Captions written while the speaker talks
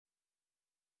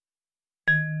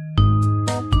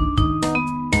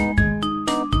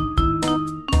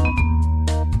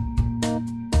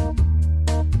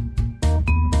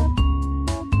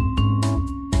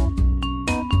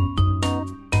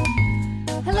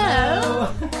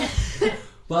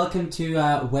Welcome to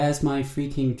Where's My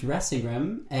Freaking Dressing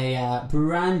Room, a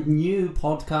brand new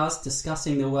podcast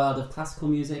discussing the world of classical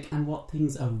music and what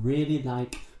things are really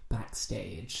like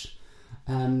backstage.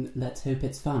 Let's hope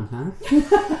it's fun,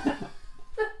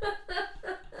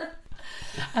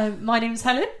 huh? My name's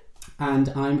Helen. And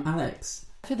I'm Alex.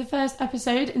 For the first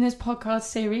episode in this podcast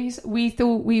series, we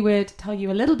thought we would tell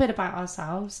you a little bit about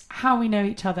ourselves, how we know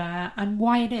each other, and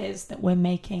why it is that we're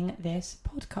making this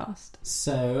podcast.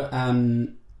 So,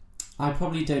 I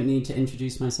probably don't need to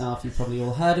introduce myself. You've probably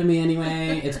all heard of me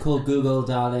anyway. It's called Google,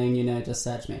 darling. You know, just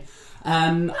search me.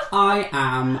 I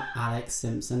am Alex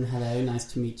Simpson. Hello, nice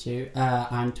to meet you.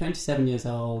 I'm 27 years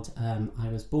old. I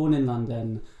was born in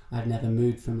London. I've never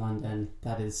moved from London.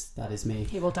 That is me.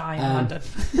 He will die in London.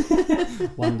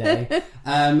 One day.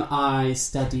 I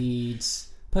studied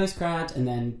postgrad and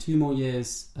then 2 more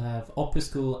years of opera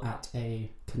school at a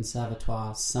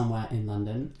conservatoire somewhere in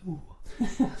London. Ooh.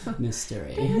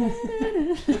 Mystery.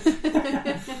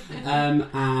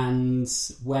 And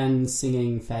when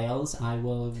singing fails, I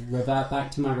will revert back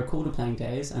to my recorder playing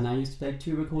days, and I used to play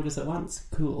 2 recorders at once.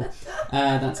 Cool.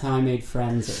 That's how I made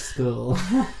friends at school.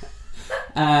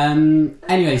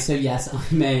 Anyway, so yes,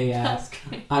 I'm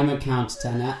a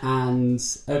countertenor, and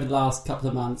over the last couple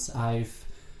of months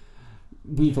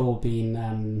we've all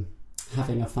been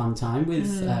having a fun time with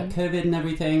COVID and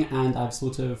everything, and I've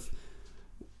sort of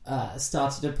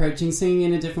started approaching singing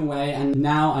in a different way, and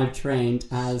now I've trained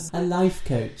as a life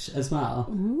coach as well.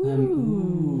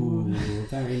 Ooh,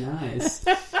 very nice.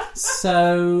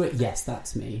 So yes,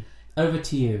 that's me. Over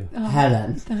to you,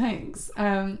 Helen. Thanks.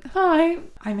 Hi,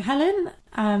 I'm Helen.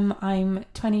 I'm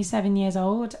 27 years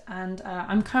old, and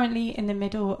I'm currently in the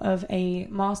middle of a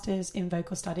master's in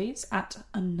vocal studies at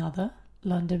another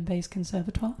London-based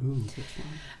conservatoire. Ooh, which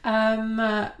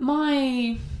one?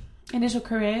 My initial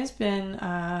career has been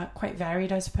quite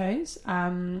varied, I suppose.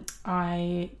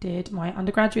 I did my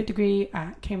undergraduate degree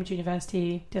at Cambridge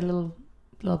University, did a little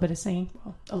bit of singing,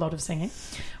 well, a lot of singing.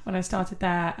 When I started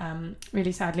there,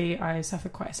 really sadly, I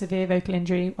suffered quite a severe vocal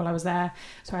injury while I was there,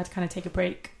 so I had to kind of take a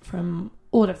break from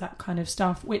all of that kind of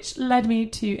stuff, which led me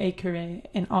to a career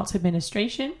in arts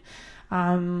administration.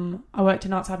 I worked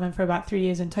in arts admin for about 3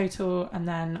 years in total, and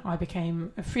then I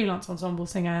became a freelance ensemble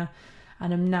singer,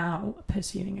 and I'm now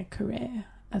pursuing a career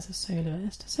as a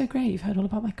soloist. So great, you've heard all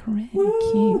about my career.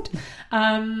 Woo! Cute.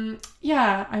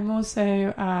 Yeah, I'm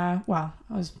also, I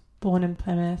was born in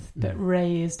Plymouth, but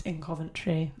raised in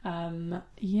Coventry.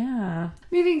 Yeah.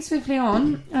 Moving swiftly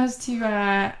on as to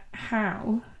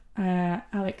how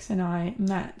Alex and I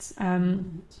met.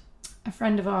 A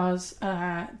friend of ours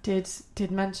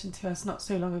did mention to us not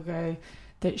so long ago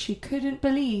that she couldn't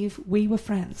believe we were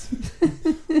friends.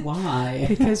 Why?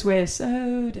 Because we're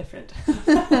so different.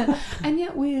 And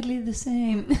yet weirdly the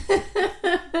same.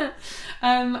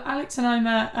 Alex and I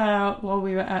met while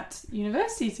we were at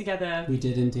university together. We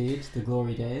did indeed, the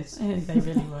glory days. They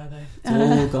really were, though.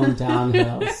 It's all gone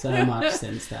downhill so much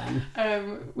since then.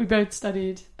 We both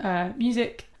studied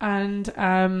music, and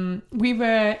we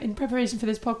were, in preparation for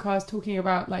this podcast, talking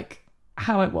about like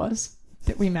how it was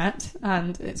that we met,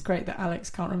 and it's great that Alex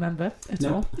can't remember at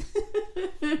all.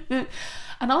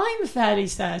 And I'm fairly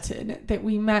certain that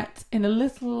we met in a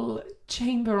little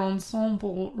chamber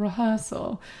ensemble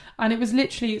rehearsal, and it was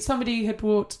literally somebody had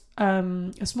brought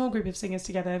a small group of singers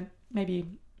together, maybe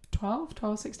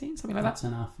 12, 16, something like That's that.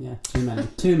 enough, yeah.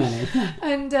 Too many.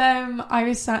 And I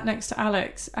was sat next to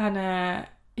Alex, and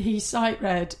he sight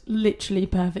read literally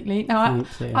perfectly. Now,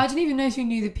 I didn't even know if you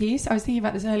knew the piece. I was thinking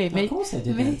about this earlier. Of course I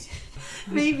didn't.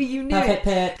 Maybe you knew Perfect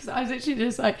it. pitch. Because I was literally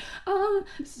just like,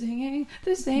 singing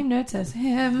the same notes as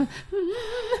him.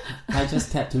 I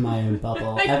just kept in my own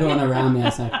bubble. Everyone around me, I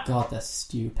was like, God, they're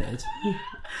stupid.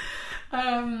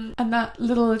 And that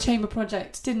little chamber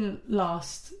project didn't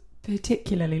last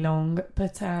particularly long,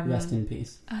 but rest in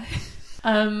peace.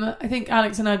 I think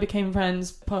Alex and I became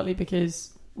friends partly because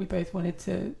we both wanted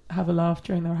to have a laugh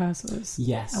during the rehearsals.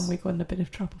 Yes. And we got in a bit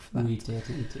of trouble for that. We did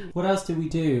indeed. What else did we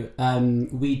do?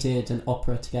 We did an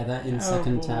opera together in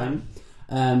second term.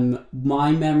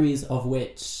 My memories of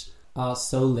which are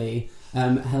solely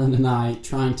Helen and I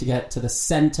trying to get to the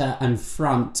centre and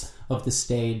front of the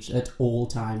stage at all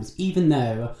times, even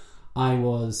though I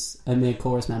was a mere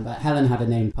chorus member. Helen had a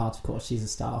named part, of course. She's a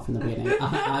star from the beginning.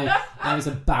 I was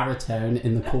a baritone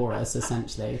in the chorus,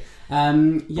 essentially.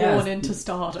 Born into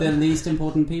stardom. The least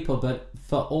important people, but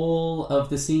for all of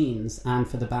the scenes and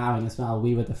for the bowing as well,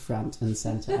 we were the front and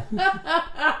centre.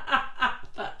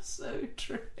 That's so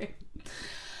true.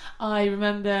 I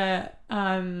remember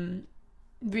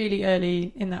really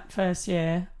early in that first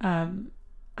year,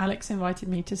 Alex invited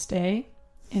me to stay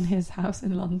in his house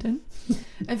in London.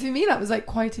 And for me, that was like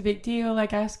quite a big deal, I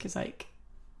guess, because like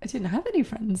I didn't have any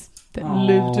friends that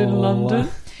lived in London.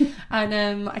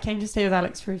 And I came to stay with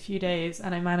Alex for a few days,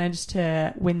 and I managed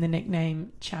to win the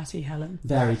nickname Chatty Helen.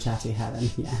 Very chatty Helen,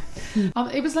 yeah.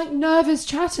 It was like nervous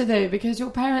chatter though, because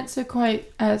your parents are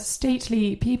quite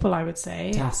stately people, I would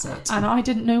say. Tacit. And I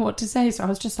didn't know what to say, so I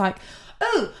was just like,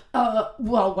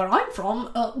 well, where I'm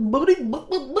from,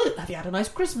 have you had a nice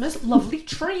Christmas? Lovely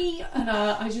tree. And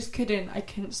I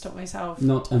couldn't stop myself.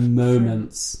 Not a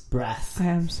moment's breath. I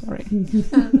am sorry.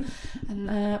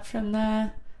 And from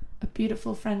there, a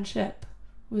beautiful friendship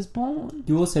was born.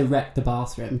 You also wrecked the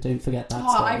bathroom, don't forget that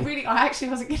story. I actually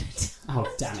wasn't going to.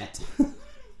 Oh, damn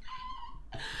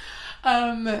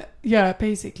it. Yeah,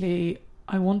 basically,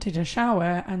 I wanted a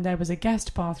shower and there was a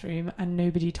guest bathroom and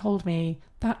nobody told me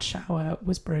that shower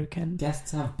was broken.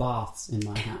 Guests have baths in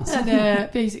my house.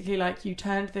 And basically, like, you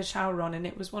turned the shower on and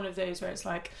it was one of those where it's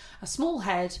like a small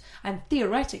head and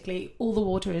theoretically all the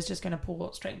water is just going to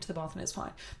pour straight into the bath and it's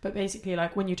fine. But basically,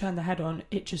 like, when you turn the head on,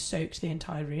 it just soaked the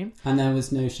entire room. And there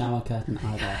was no shower curtain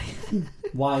either.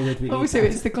 Why would we do Also, that?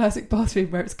 it's the classic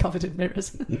bathroom where it's covered in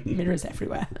mirrors. Mirrors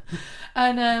everywhere.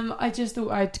 And I just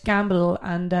thought I'd gamble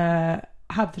and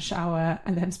have the shower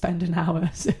and then spend an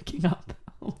hour soaking up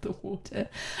all the water.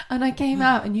 And I came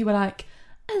out and you were like,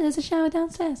 oh, there's a shower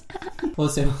downstairs.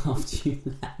 Also, after you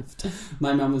left,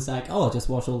 my mum was like, oh, I'll just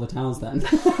wash all the towels then.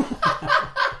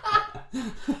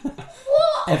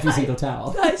 What? Every single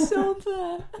towel. That's so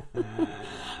unfair.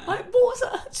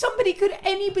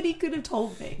 Anybody could have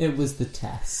told me. It was the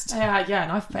test. Yeah,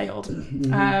 and I failed.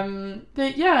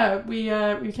 But yeah, we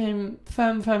became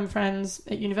firm friends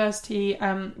at university.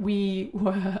 We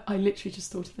were, I literally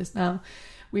just thought of this now,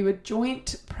 we were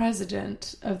joint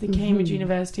president of the Cambridge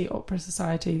University Opera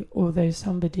Society, although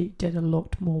somebody did a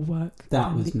lot more work.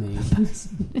 That was me.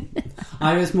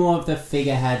 I was more of the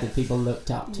figurehead that people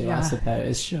looked up to, I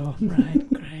suppose. Sure,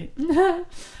 right, great.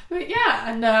 But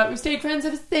yeah, and we've stayed friends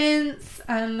ever since,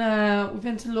 and we've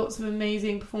been to lots of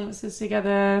amazing performances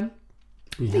together.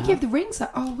 I think you have the rings.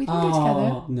 We didn't go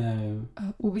together. Oh, no.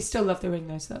 Well, we still love the ring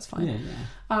though, so that's fine.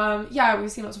 Yeah.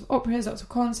 We've seen lots of operas, lots of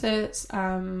concerts.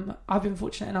 I've been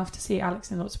fortunate enough to see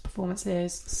Alex in lots of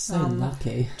performances. Some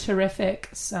lucky. Terrific,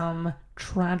 some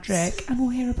tragic, and we'll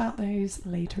hear about those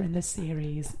later in the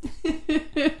series.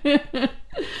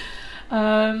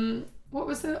 What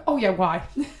was the... Oh, yeah, why?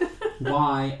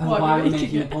 Why? Why are we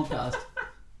making a podcast?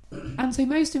 And so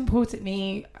most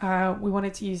importantly, we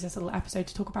wanted to use this little episode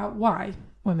to talk about why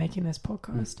we're making this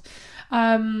podcast.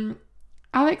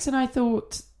 Alex and I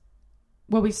thought,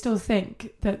 well, we still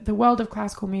think that the world of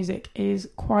classical music is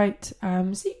quite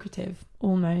secretive,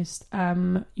 almost.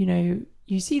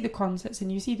 You see the concerts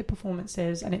and you see the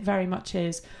performances, and it very much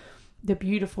is the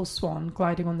beautiful swan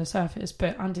gliding on the surface,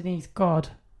 but underneath, God,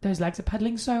 those legs are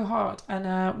pedaling so hard.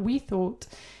 And we thought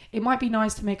it might be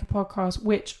nice to make a podcast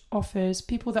which offers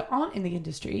people that aren't in the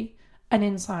industry an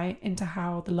insight into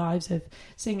how the lives of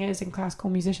singers and classical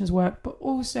musicians work, but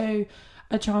also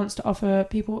a chance to offer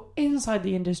people inside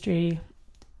the industry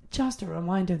just a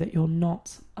reminder that you're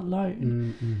not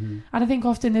alone. Mm-hmm. And I think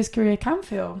often this career can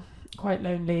feel quite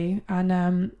lonely,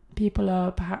 and people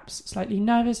are perhaps slightly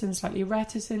nervous and slightly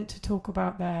reticent to talk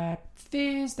about their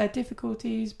fears, their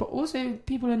difficulties, but also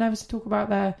people are nervous to talk about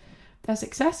their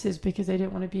successes because they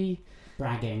don't want to be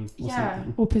bragging or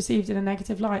something, or perceived in a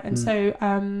negative light. And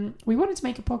so we wanted to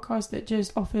make a podcast that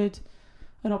just offered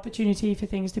an opportunity for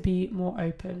things to be more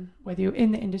open, whether you're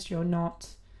in the industry or not.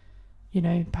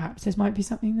 Perhaps this might be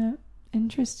something that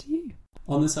interests you.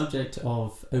 On the subject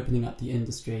of opening up the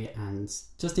industry and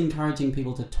just encouraging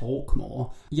people to talk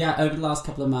more, over the last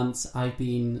couple of months I've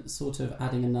been sort of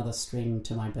adding another string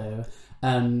to my bow,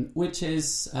 which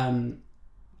is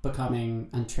becoming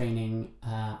and training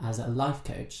as a life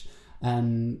coach,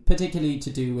 particularly to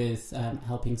do with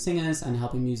helping singers and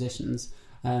helping musicians,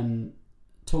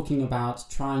 talking about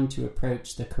trying to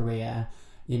approach the career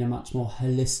in a much more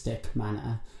holistic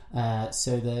manner,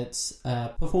 so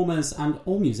that performers and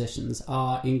all musicians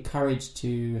are encouraged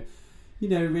to,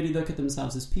 really look at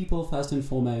themselves as people first and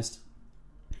foremost,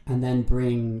 and then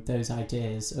bring those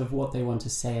ideas of what they want to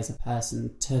say as a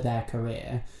person to their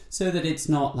career, so that it's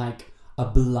not like a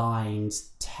blind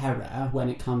terror when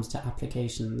it comes to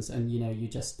applications and, you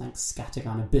just like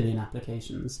scattergun a billion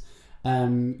applications.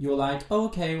 You're like, oh,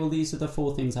 okay, well, these are the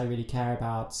 4 things I really care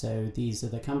about, so these are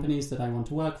the companies that I want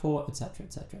to work for, etc.,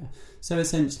 etc. So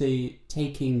essentially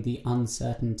taking the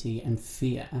uncertainty and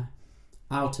fear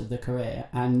out of the career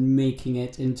and making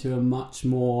it into a much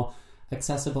more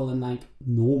accessible and like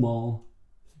normal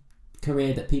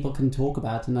career that people can talk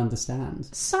about and understand.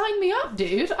 Sign me up,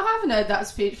 dude. I haven't heard that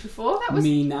speech before.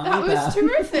 Me neither. That was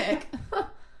terrific.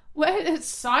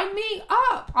 Sign me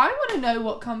up. I want to know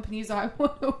what companies I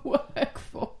want to work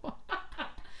for.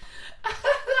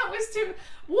 That was too...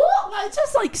 What? That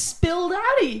just like spilled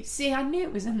out of you. See, I knew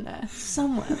it was in there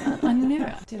somewhere. I knew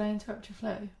it. Did I interrupt your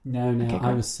flow? No, okay,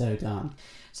 I was so done.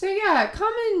 So yeah,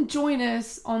 come and join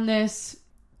us on this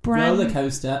roller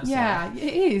coaster. Yeah,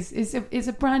 it is. It's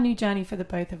a brand new journey for the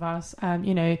both of us.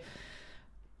 You know,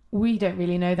 we don't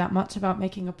really know that much about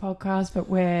making a podcast, but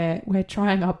we're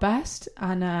trying our best.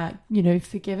 And you know,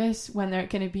 forgive us when there are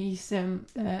going to be some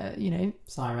you know,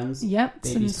 sirens. Yep,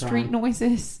 some street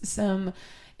noises, some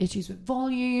issues with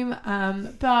volume.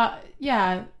 But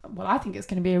yeah, well, I think it's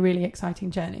going to be a really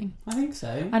exciting journey. I think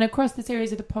so. And across the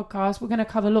series of the podcast, we're going to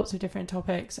cover lots of different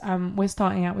topics. We're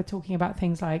starting out with talking about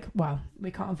things like, well, we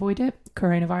can't avoid it,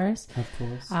 coronavirus. Of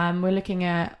course. We're looking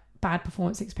at bad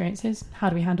performance experiences. How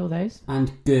do we handle those?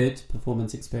 And good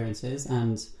performance experiences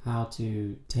and how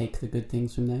to take the good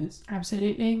things from those.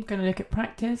 Absolutely. We're going to look at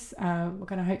practice. We're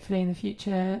going to hopefully in the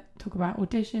future talk about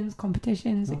auditions,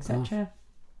 competitions, etc.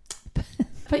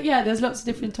 But yeah, there's lots of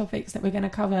different topics that we're going to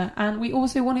cover. And we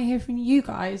also want to hear from you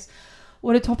guys.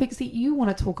 What are topics that you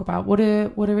want to talk about? What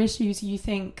are issues you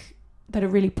think that are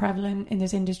really prevalent in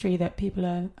this industry that people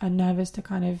are nervous to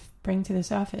kind of bring to the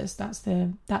surface? That's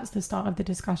the start of the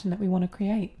discussion that we want to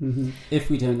create. Mm-hmm. If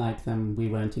we don't like them, we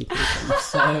won't include them.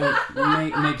 So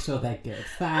make sure they're good.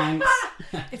 Thanks.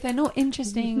 If they're not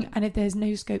interesting and if there's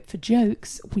no scope for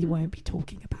jokes, we won't be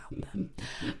talking about them.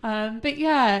 But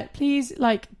yeah, please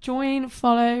join,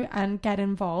 follow, and get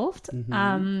involved.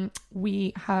 Mm-hmm.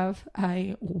 We have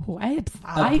a website,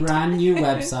 a brand new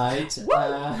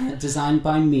website designed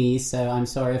by me. So I'm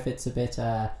sorry if it's a bit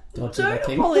dodgy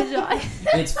looking. Don't apologise.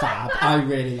 It's fab. I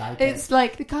really like it. It's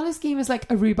like the colour scheme is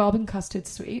like a rhubarb and custard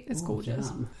sweet. It's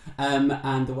gorgeous. And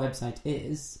the website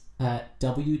is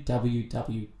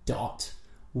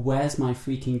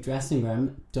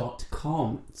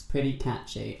www.where'smyfreakingdressingroom.com. It's pretty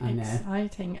catchy, I know.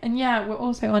 Exciting. And yeah, we're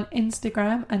also on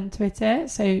Instagram and Twitter,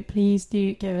 so please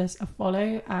do give us a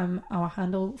follow. Our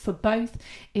handle for both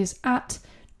is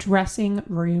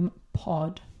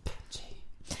 @DressingRoomPod.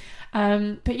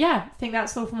 But yeah, I think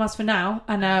that's all from us for now,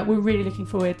 and we're really looking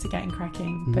forward to getting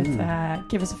cracking. But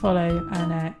give us a follow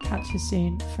and catch us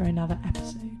soon for another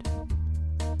episode.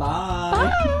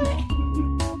 Bye.